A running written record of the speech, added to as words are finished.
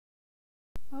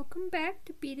Welcome back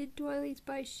to Beaded Doilies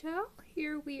by Shell.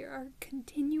 Here we are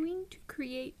continuing to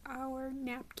create our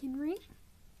napkin ring.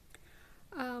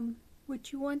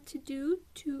 What you want to do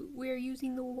we're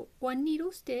using the one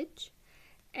needle stitch,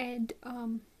 and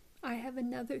I have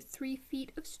another 3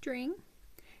 feet of string.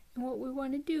 And what we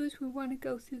want to do is we want to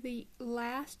go through the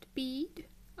last bead.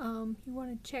 You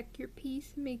want to check your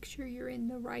piece and make sure you're in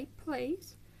the right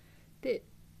place.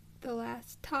 The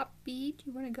last top bead,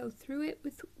 you want to go through it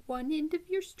with one end of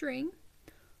your string,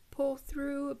 pull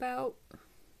through about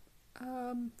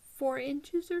 4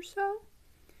 inches or so,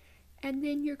 and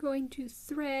then you're going to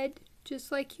thread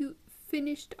just like you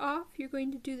finished off. You're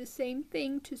going to do the same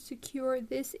thing to secure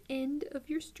this end of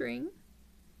your string.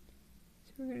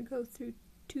 So we're going to go through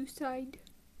 2 sides.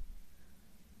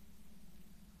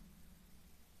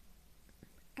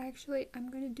 Actually, I'm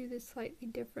going to do this slightly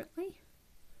differently,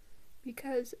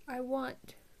 because I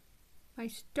want my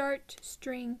start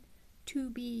string to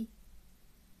be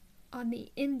on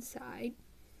the inside.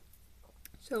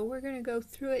 So we're going to go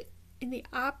through it in the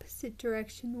opposite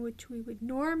direction which we would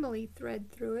normally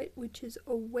thread through it, which is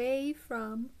away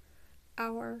from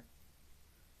our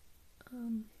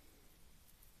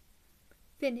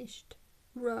finished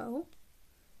row,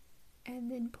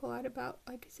 and then pull out about,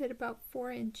 like I said, about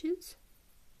 4 inches.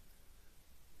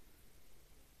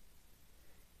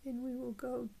 Then we will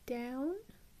go down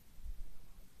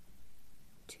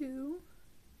 2,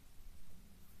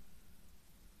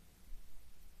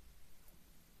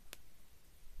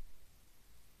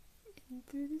 and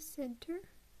through the center,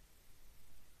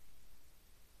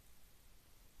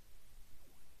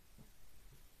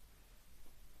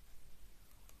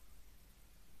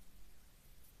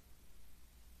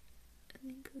 and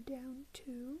then go down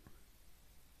 2.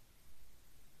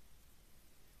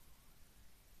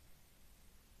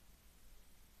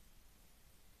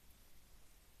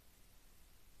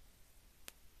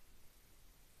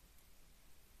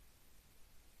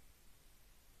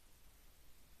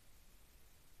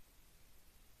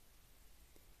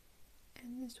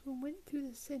 And this one went through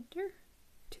the center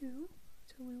 2,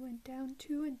 so we went down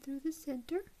 2 and through the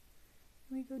center,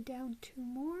 and we go down 2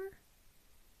 more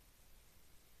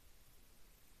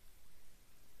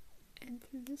and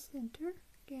through the center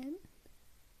again,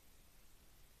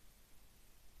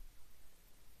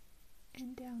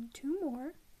 and down 2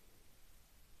 more,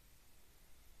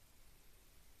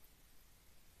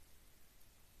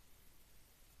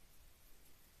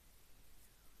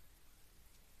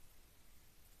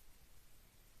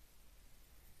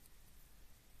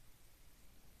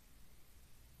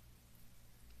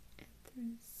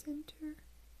 through the center,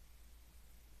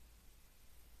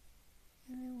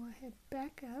 and then we'll head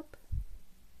back up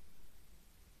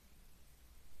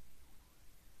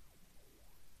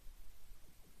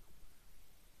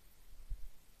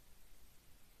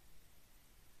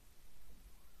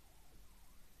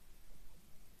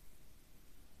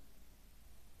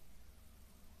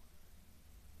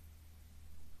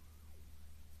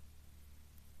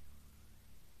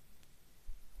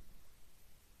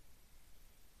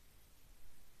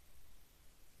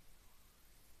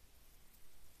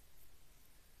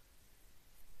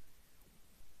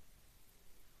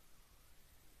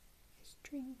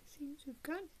string. Seems we've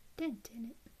got a dent in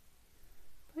it,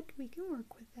 but we can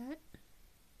work with that.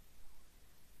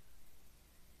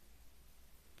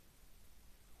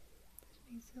 This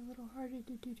makes it a little harder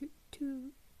to do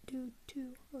two.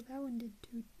 Oh, that one did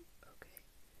 2. Okay.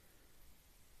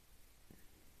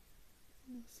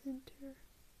 In the center.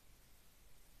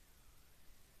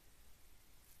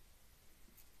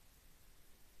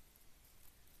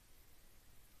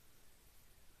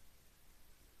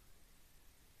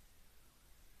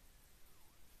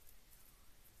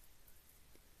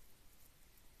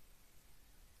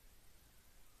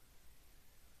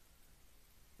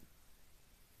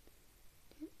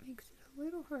 Makes it a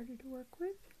little harder to work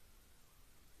with.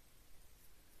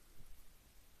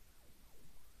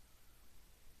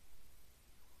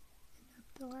 And up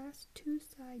the last 2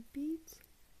 side beads.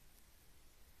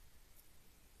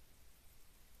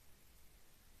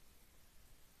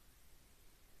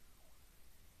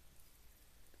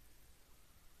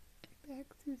 And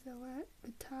back through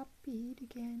the top bead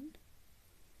again.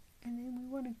 And then we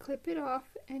want to clip it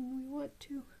off, and we want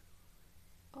to,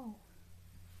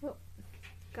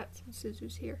 got some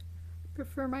scissors here. I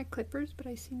prefer my clippers, but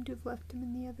I seem to have left them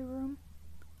in the other room.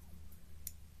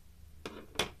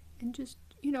 And just,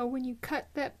 when you cut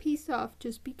that piece off,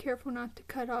 just be careful not to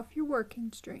cut off your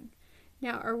working string.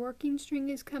 Now our working string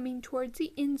is coming towards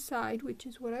the inside, which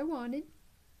is what I wanted.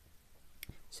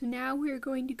 So now we're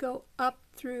going to go up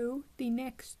through the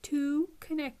next 2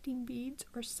 connecting beads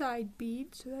or side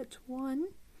beads. So that's 1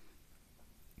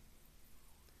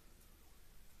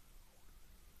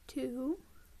 2.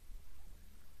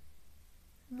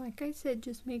 And like I said,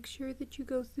 just make sure that you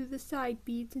go through the side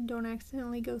beads and don't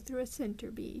accidentally go through a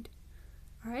center bead.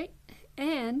 Alright,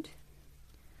 and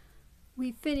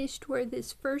we finished where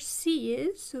this first C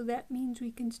is, so that means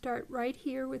we can start right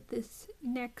here with this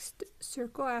next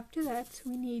circle after that. So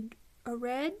we need a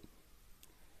red,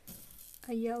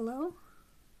 a yellow,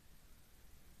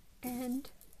 and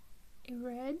a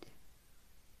red,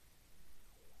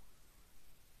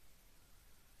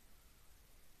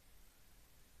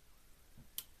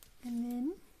 and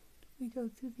then we go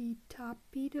through the top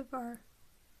bead of our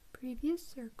previous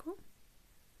circle,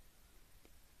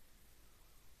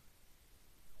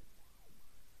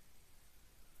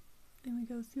 and we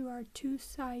go through our 2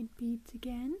 side beads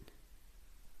again,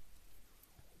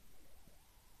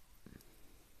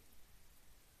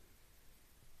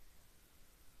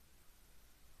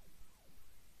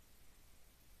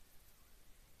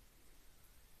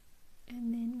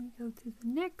 and then we go through the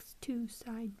next 2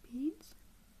 side beads,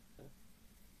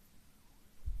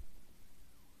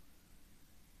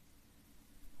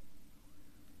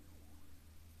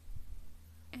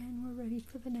 and we're ready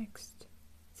for the next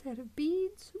set of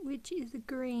beads, which is a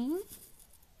green,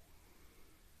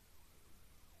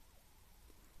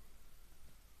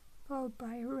 followed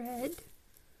by a red,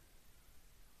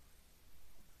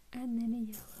 and then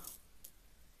a yellow.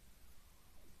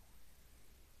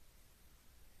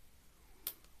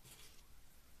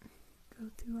 Go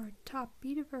through our top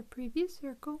bead of our previous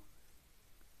circle,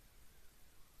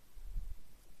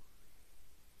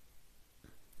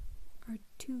 our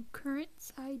 2 current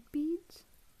side beads,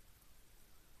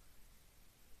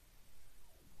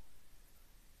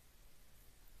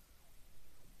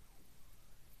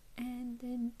 and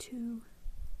then 2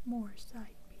 more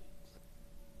side beads.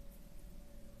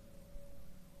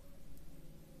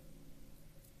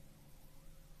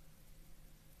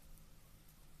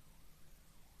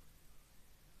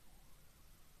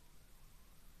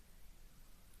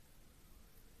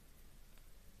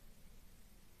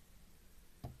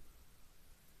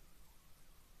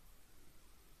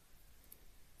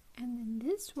 And then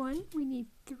this one, we need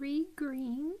 3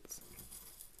 greens,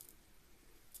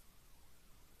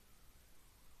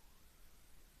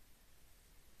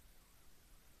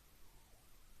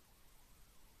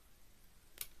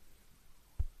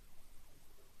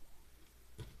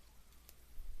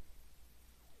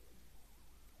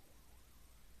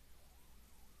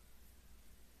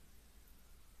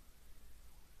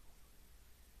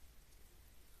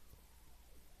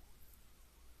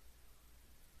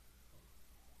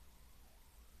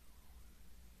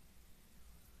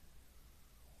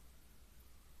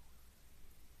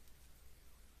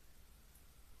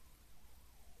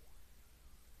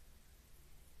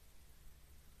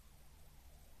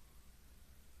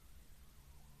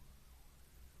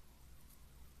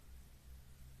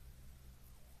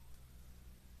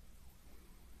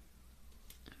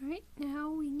 Alright,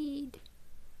 now we need,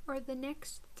 or the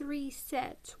next 3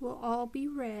 sets will all be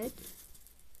red.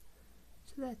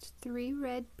 So that's 3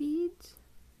 red beads.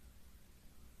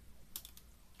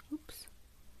 Oops.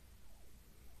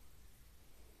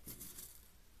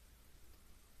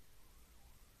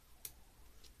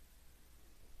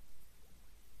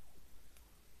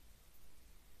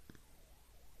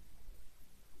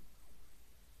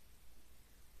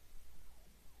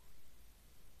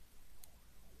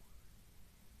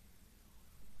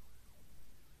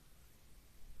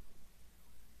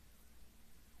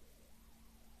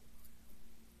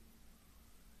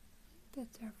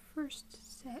 That's our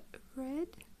first set of red.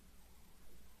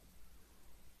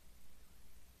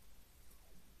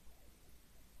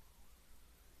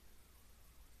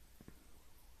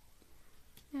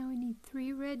 Now we need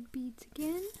 3 red beads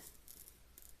again.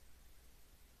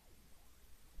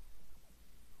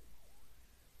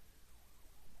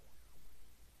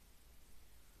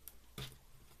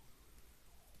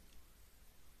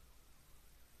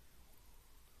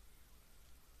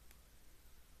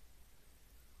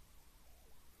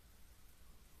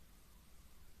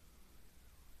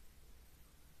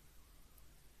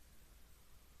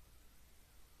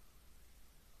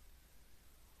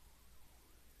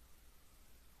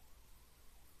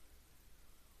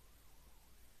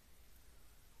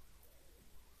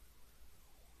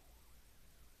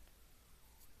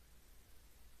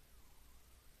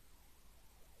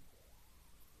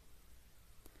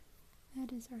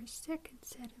 That is our second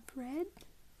set of red.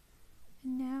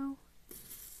 And now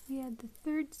we add the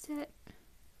third set.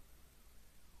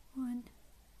 1,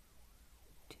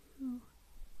 2,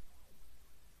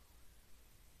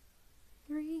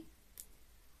 3.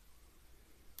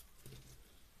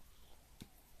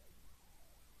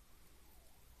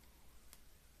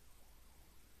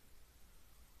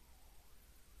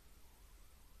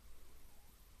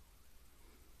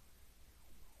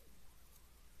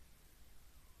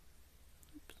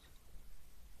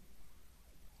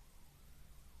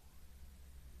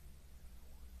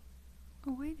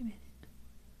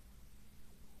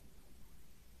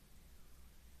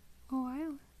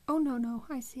 no,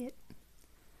 I see it.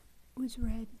 It was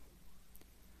red.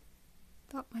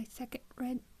 Thought my second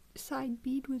red side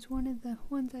bead was one of the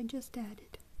ones I just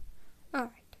added.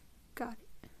 Alright, got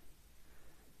it.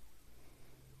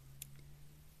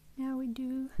 Now we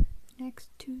do the next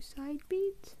two side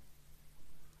beads.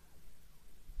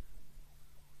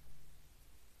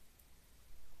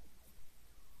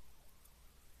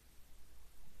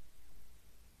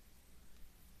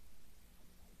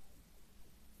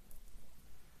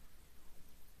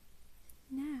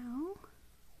 Now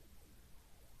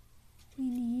we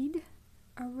need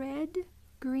a red,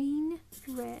 green,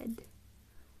 red.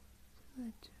 So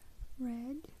that's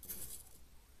red,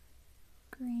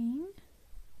 green,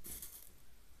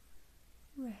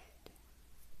 red.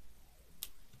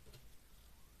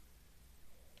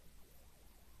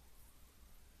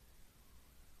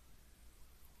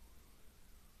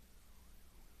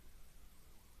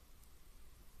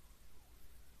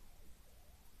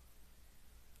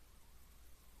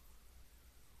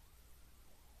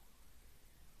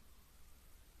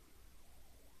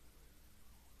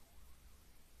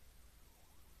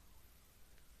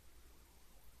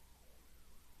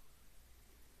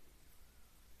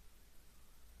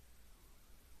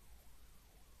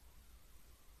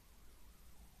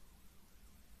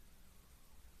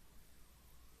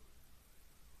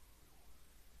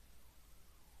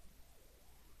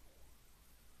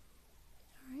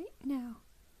 Now,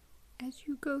 as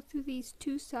you go through these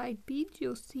two side beads,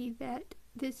 you'll see that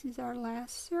this is our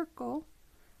last circle.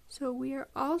 So we are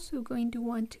also going to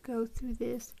want to go through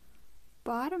this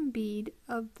bottom bead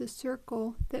of the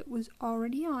circle that was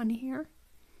already on here,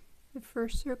 the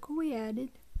first circle we added.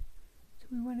 So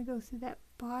we want to go through that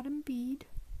bottom bead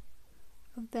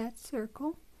of that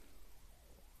circle.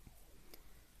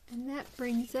 And that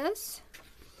brings us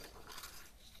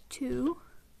to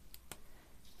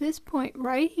this point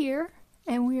right here,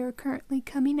 and we are currently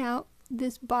coming out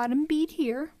this bottom bead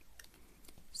here.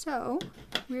 So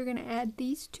we're going to add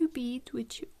these two beads,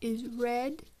 which is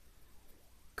red,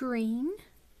 green.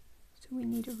 So we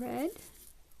need a red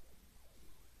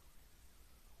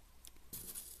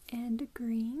and a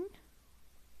green.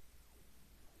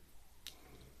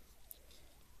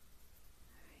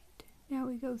 Alright, now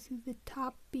we go through the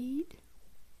top bead.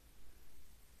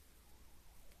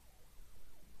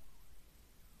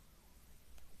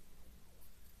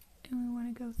 And we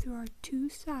want to go through our two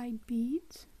side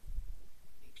beads.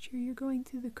 Make sure you're going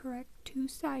through the correct two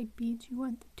side beads. You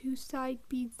want the two side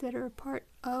beads that are a part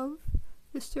of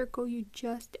the circle you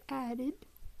just added.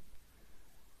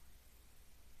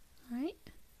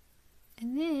 Alright,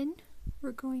 and then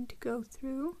we're going to go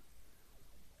through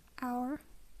our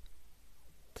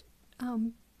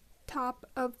top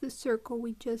of the circle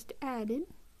we just added.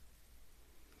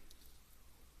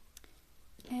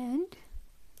 And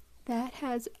that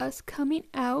has us coming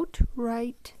out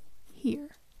right here.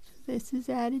 So this is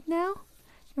added now,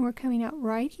 and we're coming out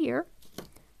right here.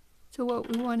 So what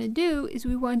we want to do is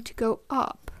we want to go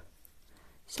up.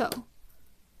 So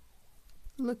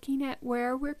looking at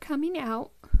where we're coming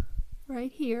out,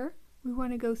 right here, we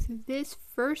want to go through this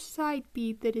first side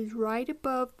bead that is right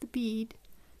above the bead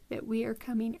that we are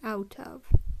coming out of.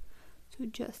 So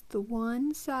just the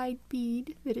one side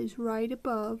bead that is right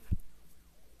above.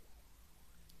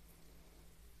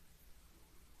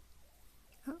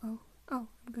 Oh, I'm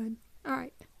good.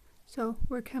 Alright, so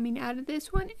we're coming out of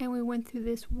this one, and we went through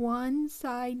this one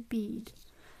side bead.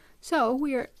 So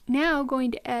we are now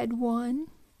going to add 1,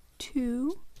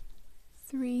 2,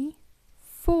 3,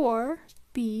 4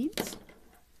 beads.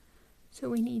 So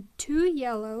we need 2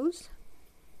 yellows,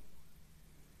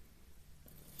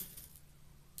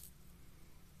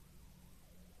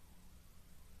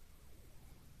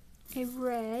 a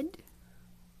red,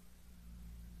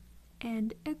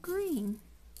 and a green.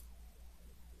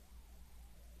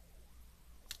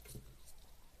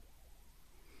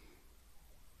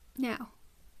 Now,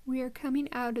 we are coming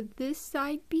out of this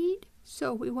side bead,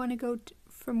 so we want to go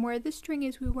from where the string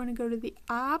is, we want to go to the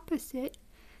opposite,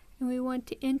 and we want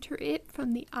to enter it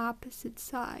from the opposite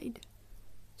side,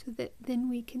 so that then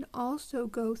we can also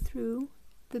go through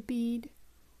the bead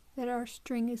that our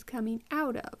string is coming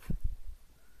out of.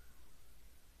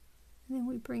 And then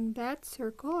we bring that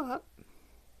circle up.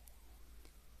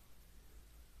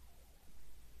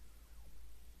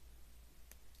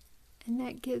 And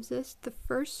that gives us the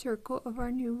first circle of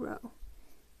our new row.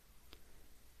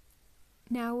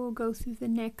 Now we'll go through the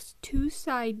next 2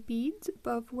 side beads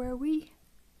above where we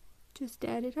just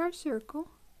added our circle.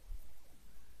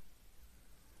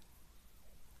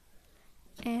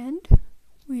 And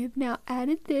we have now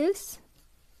added this.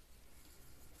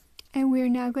 And we're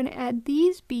now going to add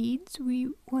these beads. We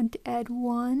want to add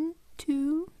 1,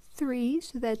 2, 3,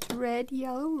 so that's red,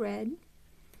 yellow, red.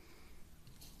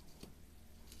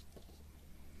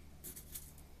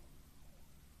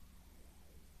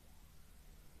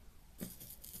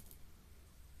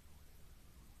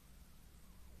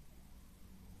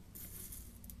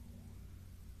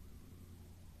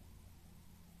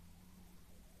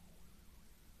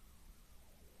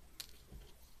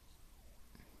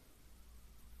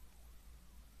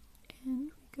 And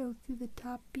we go through the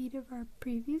top bead of our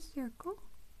previous circle.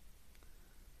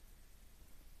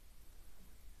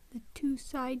 The 2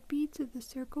 side beads of the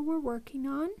circle we're working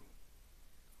on.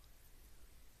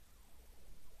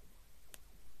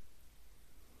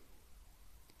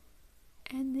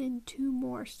 And then 2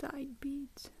 more side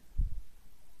beads.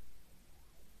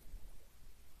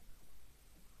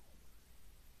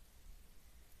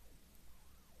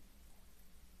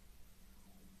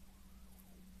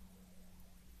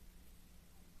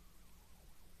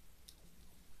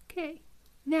 Okay,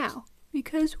 now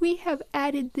because we have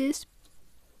added this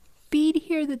bead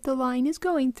here that the line is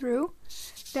going through,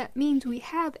 that means we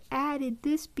have added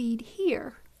this bead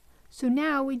here. So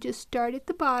now we just start at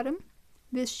the bottom.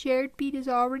 This shared bead is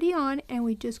already on, and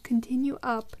we just continue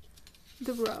up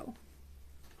the row.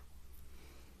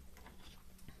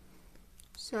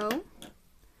 So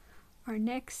our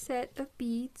next set of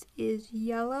beads is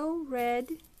yellow, red,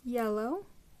 yellow.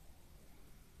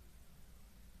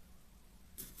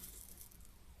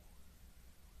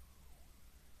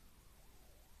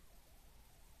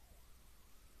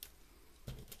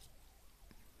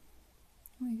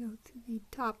 We go to the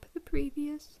top of the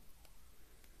previous,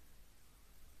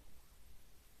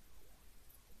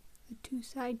 the 2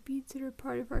 side beads that are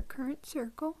part of our current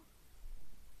circle,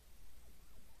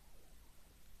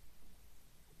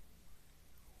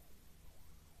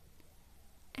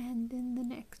 and then the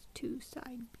next 2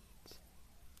 side beads.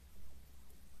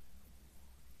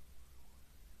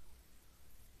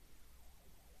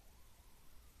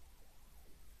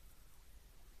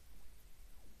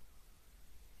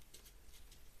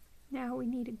 Now we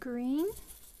need a green,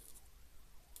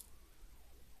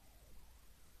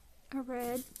 a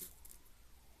red,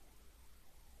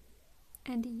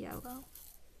 and a yellow.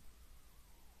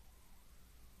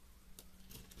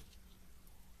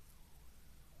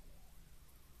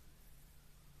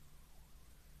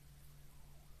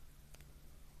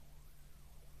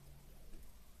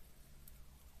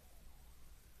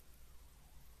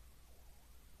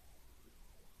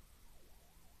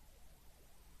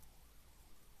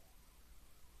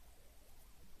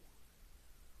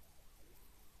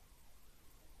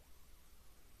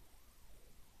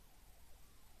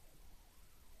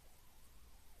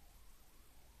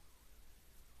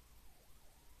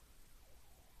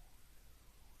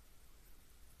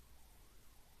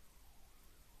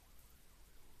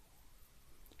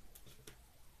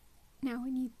 Now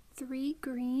we need 3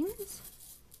 greens,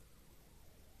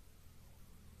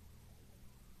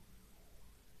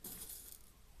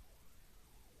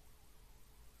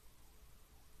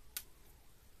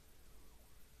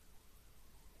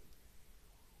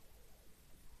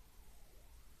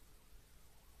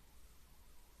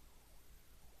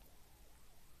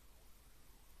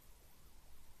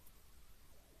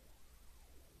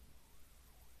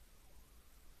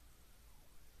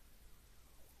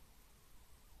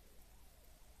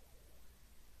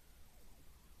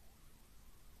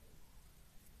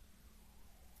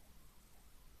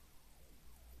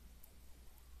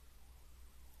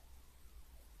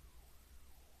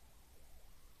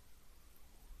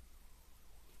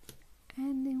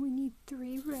 and then we need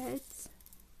 3 reds,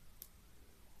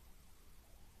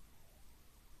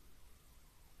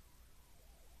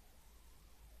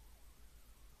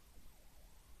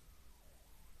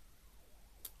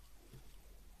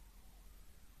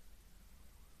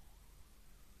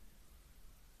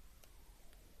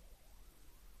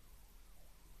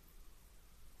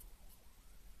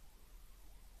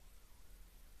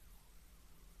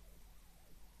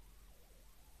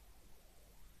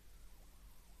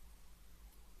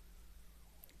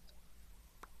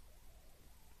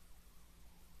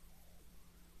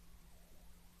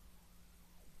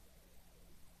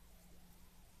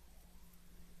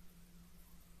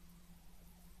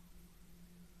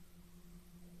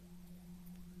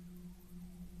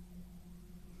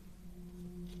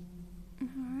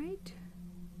 Alright,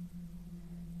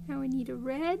 now we need a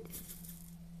red,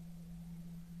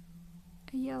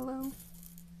 a yellow,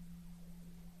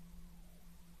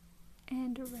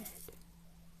 and a red.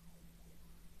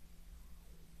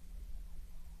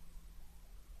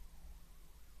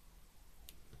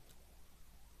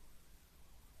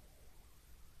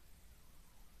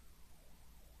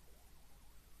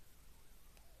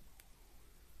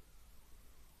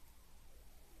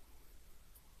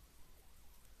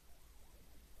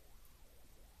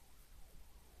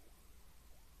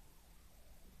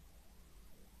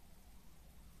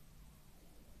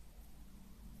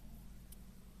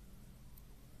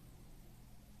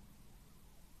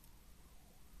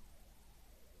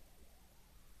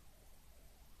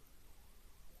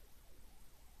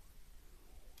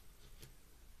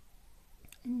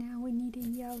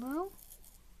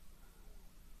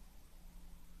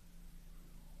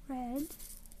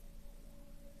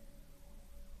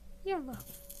 yellow.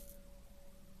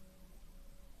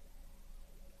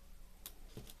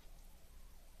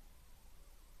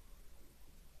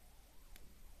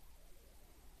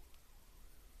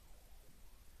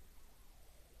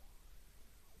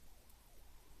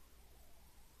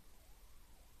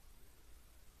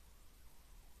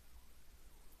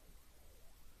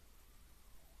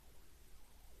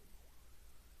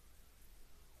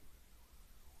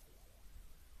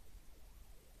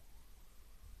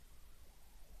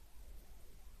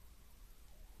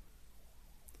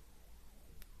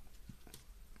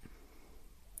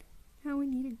 Now we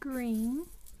need a green,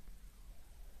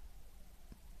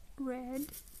 red,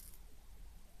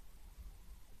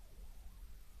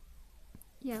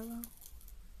 yellow.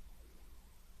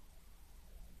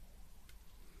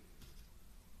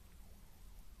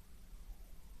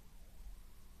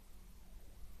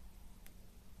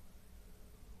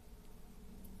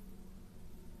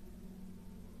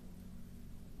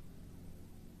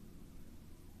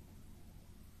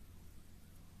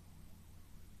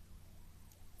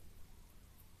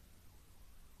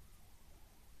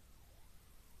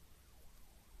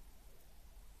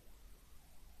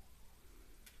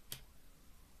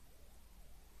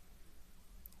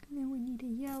 And then we need a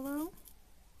yellow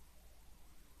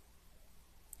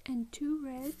and 2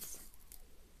 reds.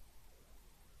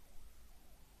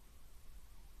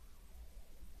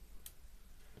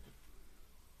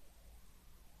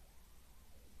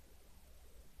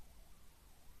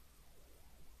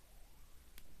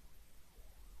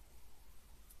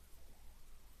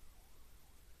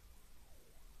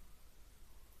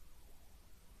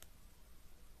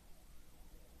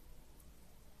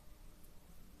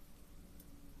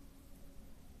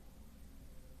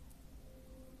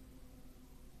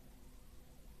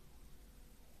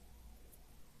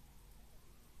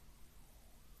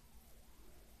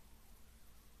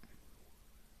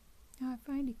 Now I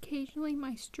find occasionally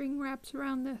my string wraps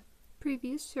around the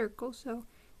previous circle, so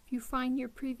if you find your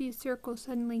previous circle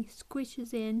suddenly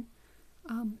squishes in,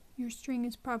 your string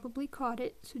has probably caught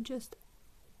it, so just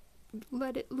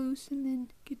let it loose and then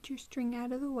get your string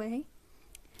out of the way.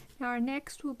 Now our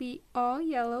next will be all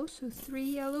yellow, so 3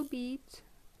 yellow beads.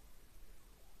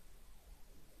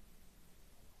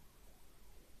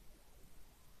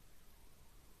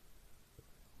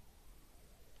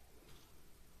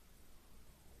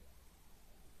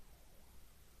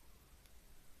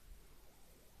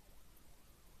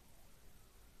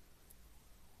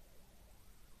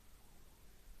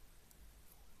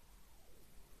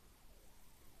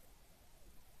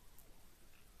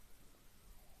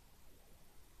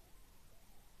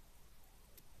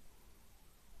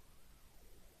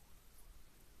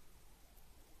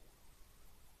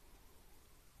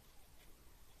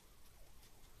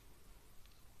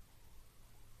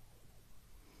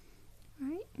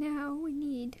 Alright, now we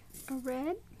need a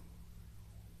red,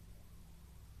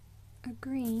 a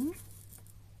green,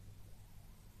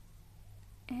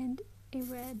 and a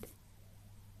red.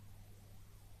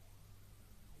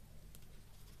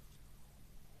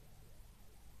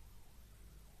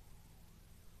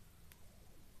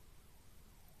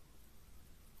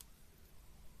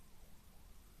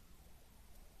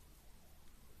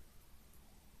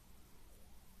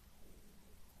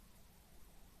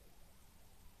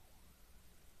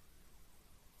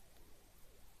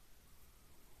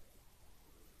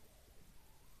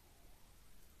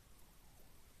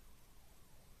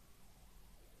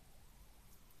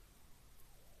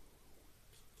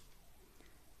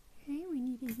 Okay, we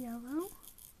need a yellow,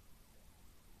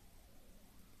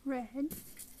 red,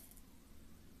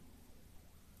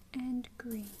 and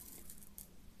green.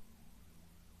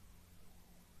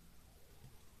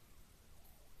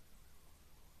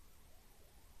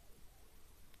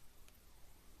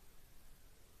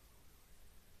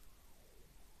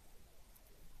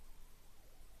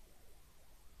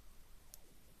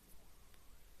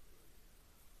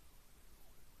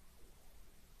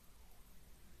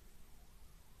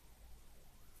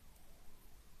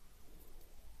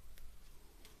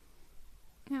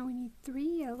 Now we need 3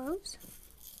 yellows,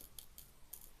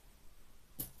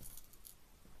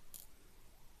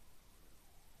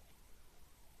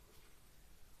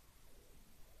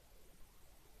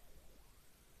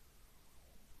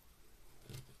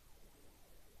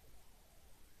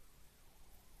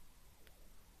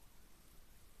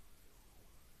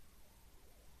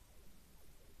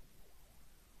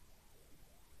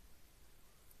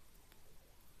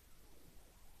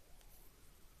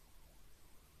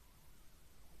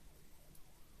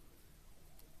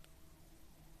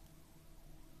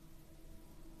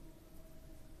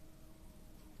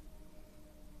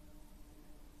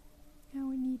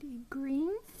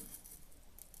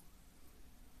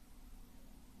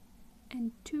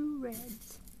 2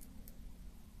 reds.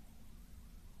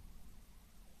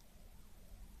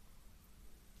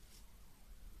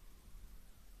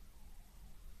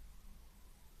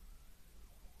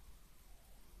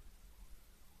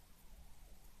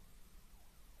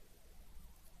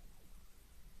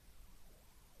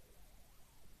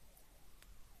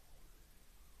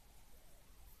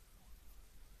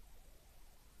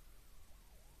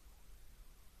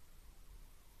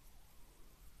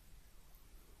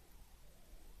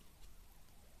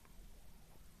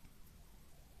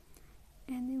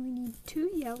 And then we need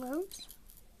 2 yellows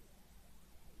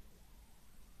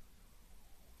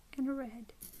and a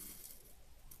red.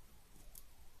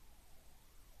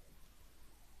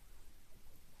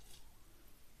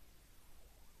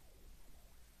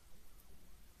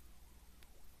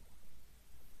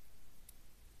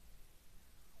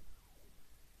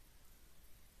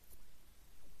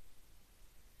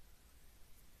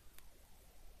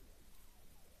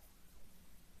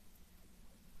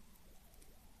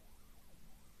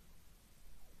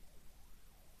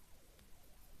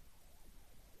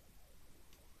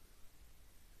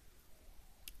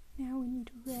 Now we need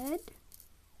red,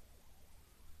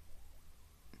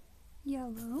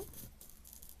 yellow,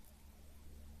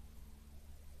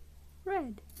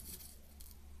 red.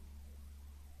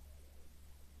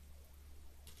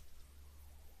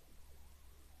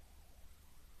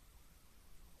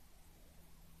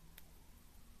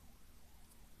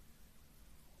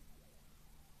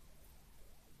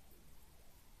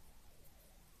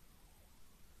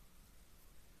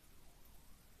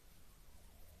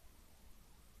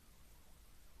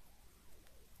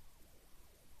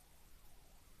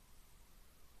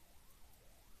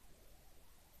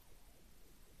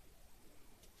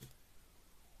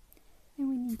 And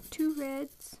we need 2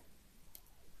 reds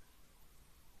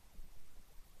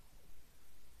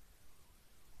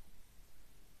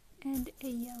and a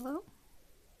yellow.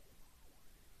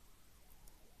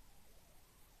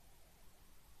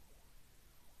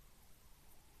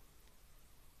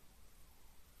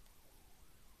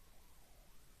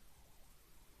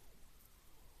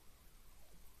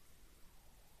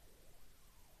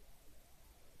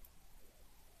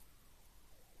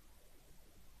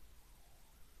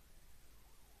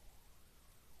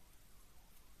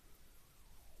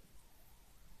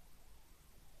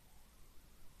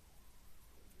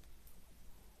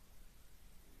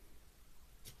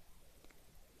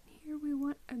 Here we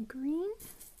want a green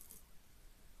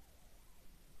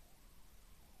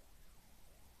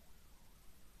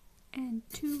and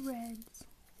 2 reds.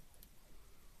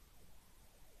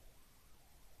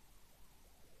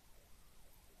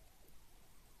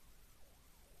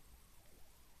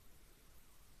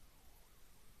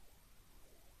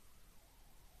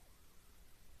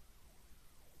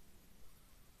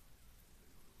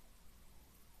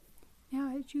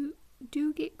 Now as you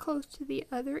do get close to the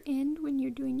other end when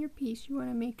you're doing your piece, you want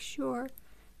to make sure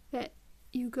that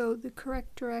you go the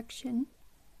correct direction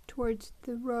towards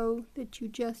the row that you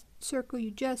just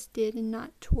did, and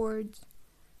not towards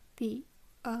the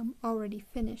already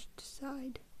finished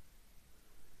side.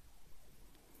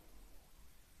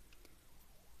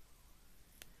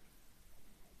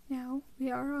 Now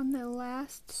we are on the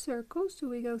last circle, so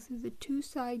we go through the 2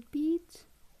 side beads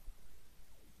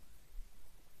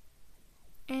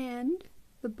and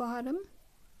the bottom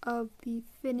of the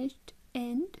finished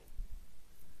end.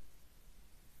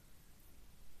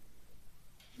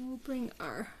 We'll bring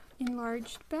our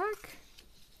enlarged back,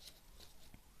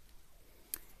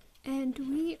 and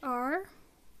we are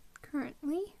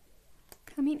currently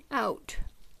coming out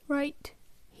right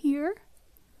here.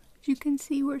 As you can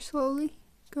see, we're slowly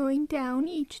going down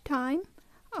each time.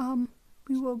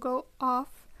 We will go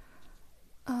off,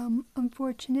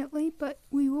 unfortunately, but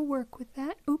we will work with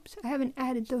that. Oops, I haven't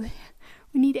added the,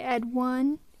 we need to add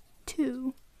 1,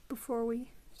 2 before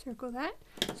we circle that.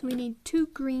 So we need 2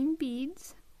 green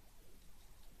beads.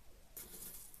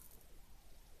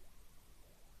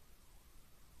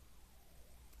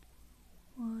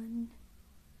 One,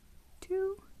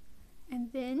 2,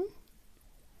 and then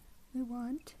we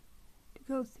want to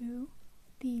go through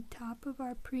the top of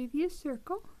our previous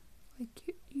circle like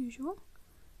usual,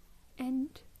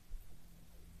 and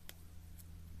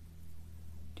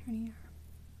turning our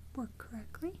work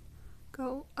correctly,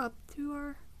 go up through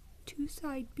our 2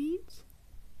 side beads,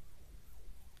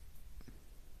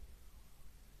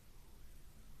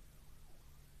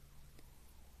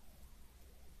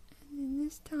 and then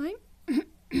this time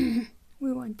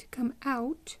we want to come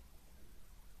out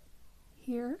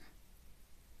here,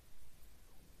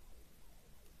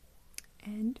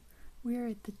 and we're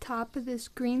at the top of this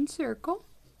green circle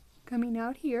coming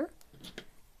out here,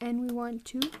 and we want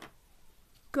to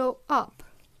go up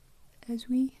as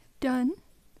we done.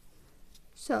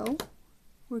 So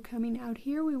we're coming out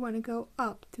here, we want to go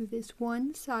up through this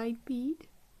one side bead.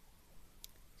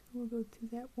 So we'll go through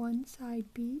that one side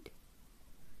bead,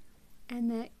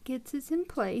 and that gets us in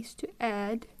place to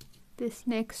add this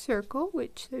next circle,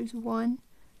 which there's 1,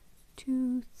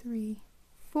 2, 3,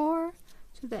 4.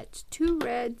 So that's 2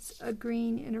 reds, a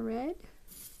green, and a red.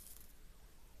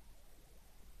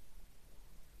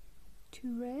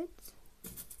 2 reds,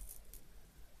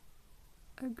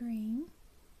 a green,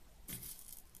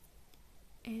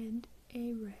 and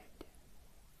a red.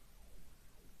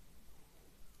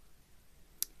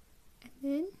 And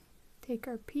then take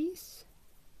our piece,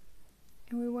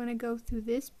 and we want to go through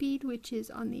this bead, which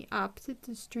is on the opposite.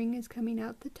 The string is coming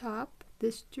out the top.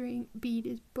 This string bead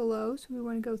is below, so we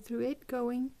want to go through it,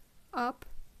 going up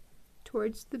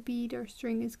towards the bead our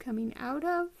string is coming out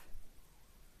of.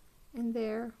 And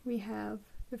there we have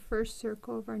the first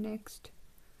circle of our next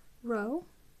row.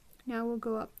 Now we'll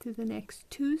go up to the next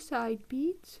 2 side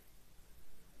beads.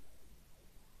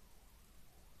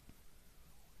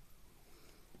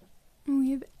 And we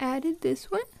have added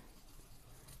this one,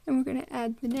 and we're going to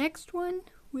add the next one,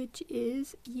 which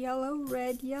is yellow,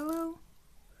 red, yellow.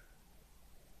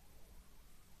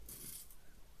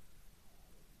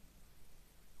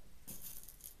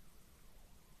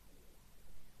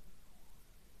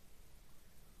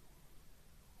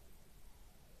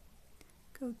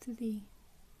 Go to the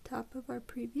top of our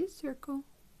previous circle,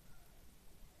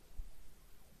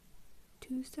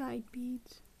 2 side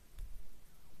beads,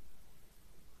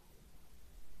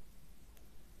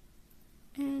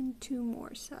 and 2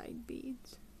 more side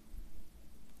beads.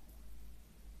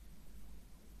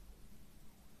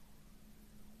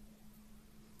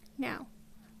 Now,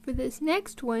 for this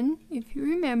next one, if you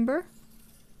remember,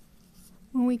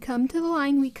 when we come to the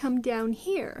line, we come down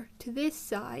here to this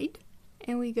side,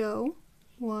 and we go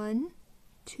 1,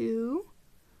 2,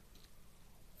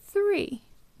 3.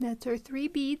 That's our 3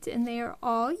 beads, and they are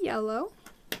all yellow.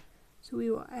 So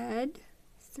we will add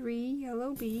 3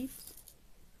 yellow beads.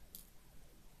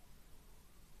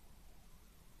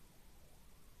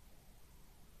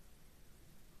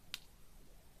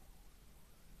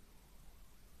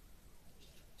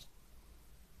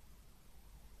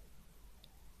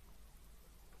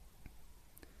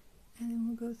 And then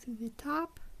we'll go through the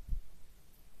top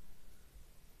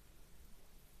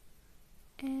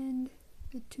and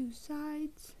the 2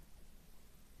 sides.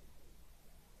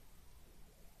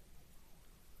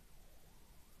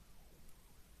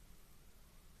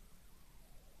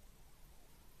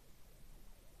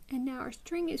 And now our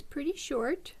string is pretty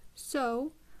short,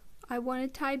 so I want to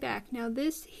tie back. Now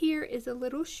this here is a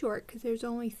little short because there's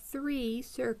only 3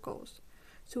 circles.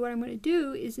 So what I'm going to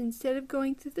do is, instead of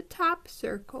going through the top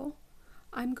circle,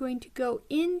 I'm going to go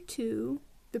into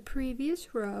the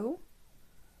previous row,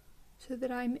 so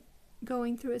that I'm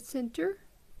going through a center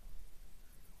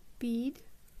bead.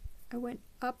 I went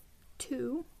up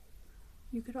 2.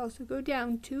 You could also go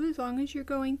down 2 as long as you're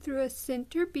going through a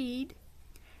center bead.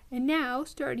 And now,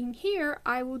 starting here,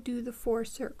 I will do the 4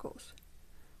 circles.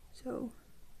 So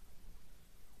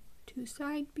 2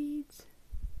 side beads,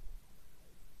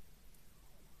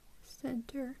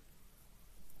 center,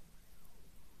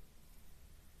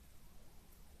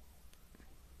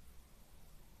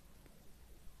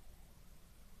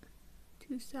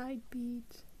 2 side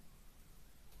beads,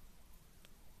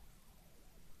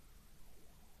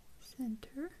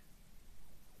 center,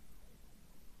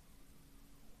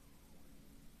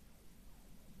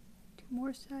 2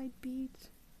 more side beads,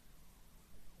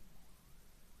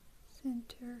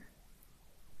 center,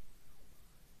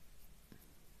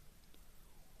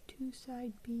 2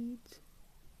 side beads,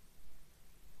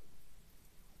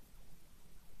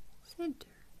 center.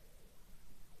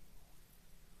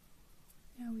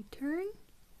 Now we turn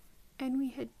and we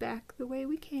head back the way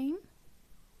we came.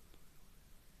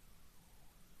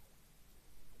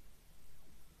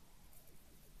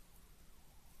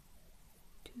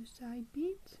 Two side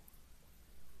beads,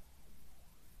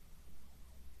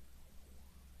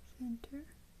 center,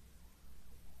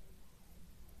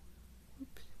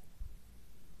 oops,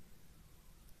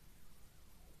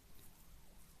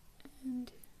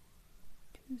 and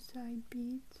 2 side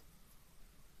beads,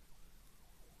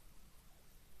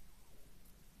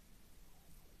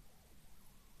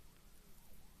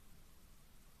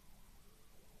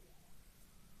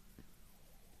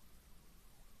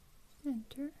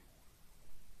 center,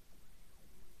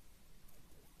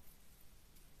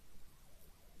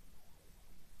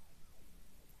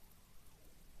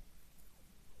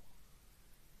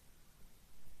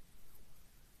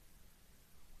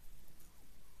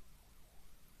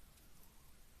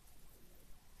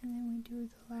 do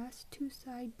the last 2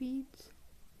 side beads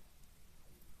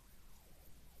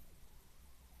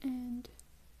and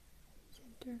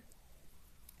center,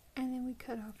 and then we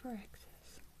cut off our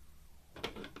excess.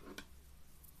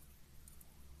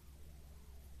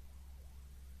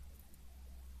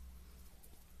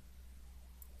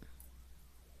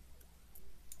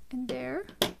 And there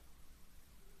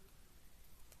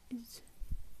is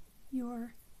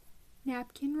your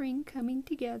napkin ring coming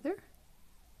together,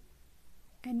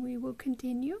 and we will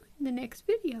continue in the next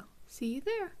video. See you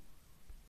there.